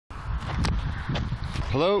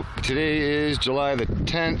Hello, today is July the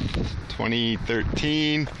 10th,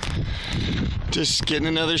 2013. Just getting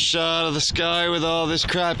another shot of the sky with all this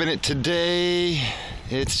crap in it today.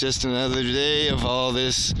 It's just another day of all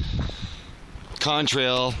this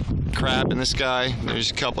contrail crap in the sky.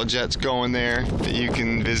 There's a couple jets going there that you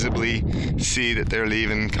can visibly see that they're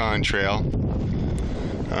leaving contrail.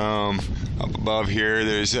 Up above here,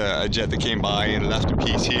 there's a jet that came by and left a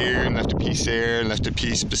piece here and left a piece there and left a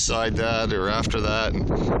piece beside that or after that,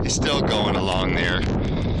 and he's still going along there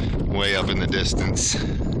way up in the distance.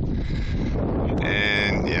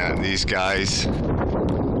 And yeah, these guys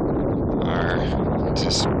are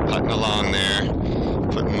just putting along there,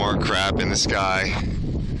 putting more crap in the sky.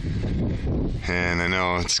 And I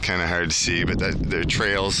know it's kind of hard to see, but their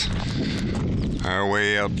trails are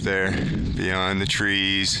way up there beyond the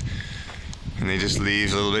trees. And they just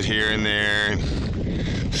leave a little bit here and there, and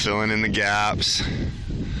filling in the gaps.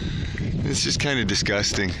 It's just kind of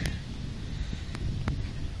disgusting.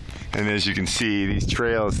 And as you can see, these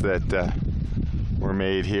trails that were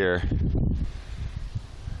made here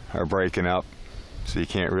are breaking up, so you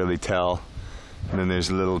can't really tell. And then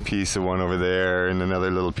there's a little piece of one over there and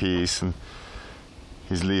another little piece, and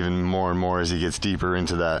he's leaving more and more as he gets deeper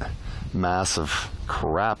into that mass of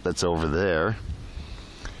crap that's over there.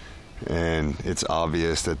 And it's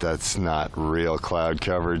obvious that that's not real cloud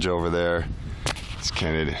coverage over there. It's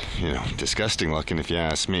kind of, disgusting looking if you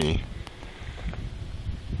ask me.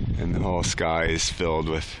 And the whole sky is filled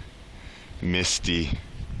with misty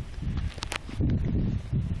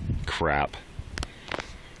crap.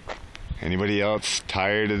 Anybody else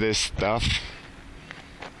tired of this stuff?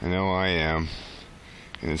 I know I am.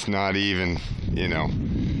 And it's not even,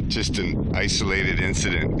 just an isolated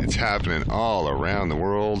incident. It's happening all around the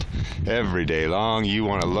world, every day long. You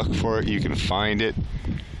want to look for it, you can find it.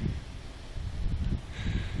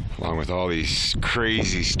 Along with all these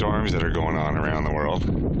crazy storms that are going on around the world.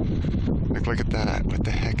 Look at that. What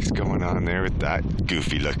the heck is going on there with that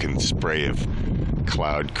goofy looking spray of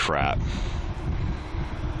cloud crap?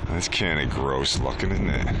 That's kind of gross looking, isn't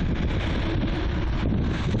it?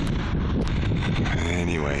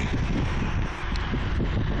 Anyway.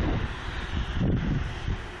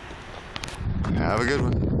 Have a good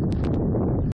one.